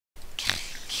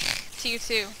to you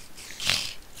too.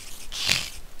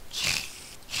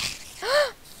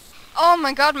 Oh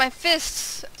my god, my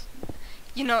fists!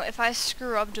 You know, if I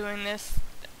screw up doing this,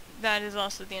 that is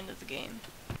also the end of the game.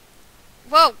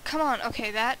 Whoa, come on.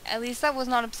 Okay, at least that was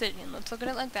not obsidian. Let's look at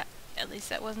it like that. At least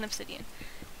that wasn't obsidian.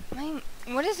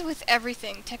 What is with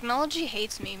everything? Technology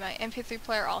hates me. My MP3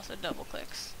 player also double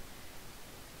clicks.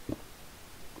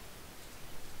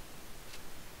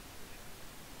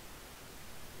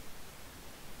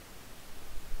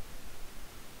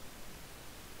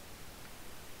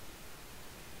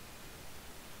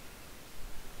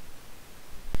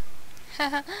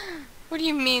 What do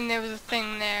you mean there was a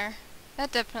thing there?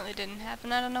 That definitely didn't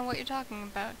happen. I don't know what you're talking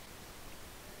about.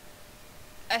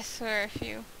 I swear if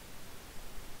you...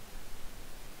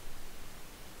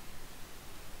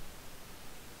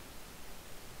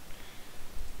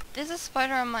 There's a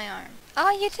spider on my arm.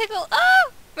 Oh, you tickle!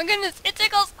 Oh! My goodness, it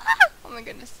tickles! Oh, oh my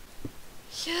goodness.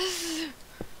 Yes!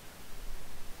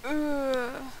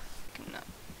 Cannot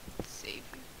save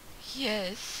you.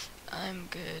 Yes, I'm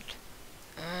good.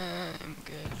 I'm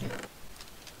good.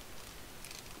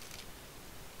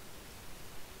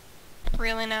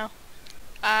 Really now?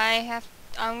 I'm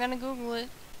gonna Google it.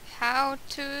 How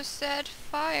to set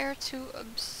fire to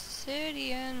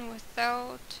obsidian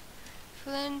without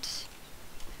flint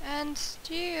and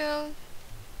steel.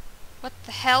 What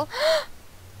the hell?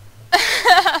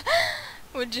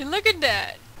 Would you look at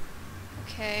that?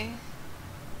 Okay.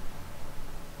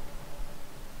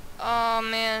 Oh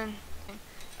man.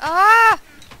 Ah!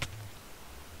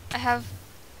 I have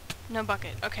no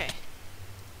bucket. Okay.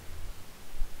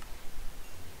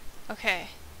 Okay.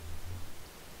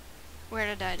 Where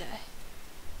did I die?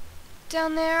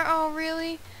 Down there? Oh,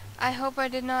 really? I hope I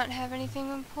did not have anything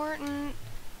important.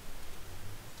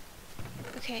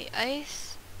 Okay,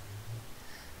 ice.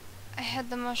 I had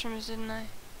the mushrooms, didn't I?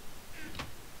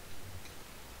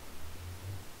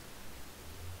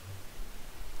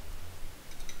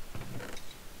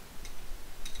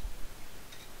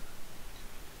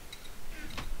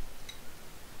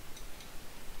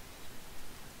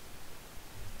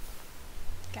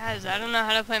 Guys, I don't know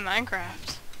how to play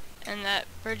Minecraft. And that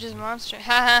bridge is monster.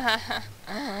 Ha ha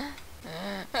ha.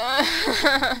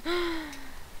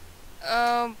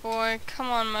 Oh boy, come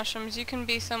on mushrooms, you can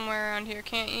be somewhere around here,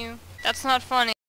 can't you? That's not funny.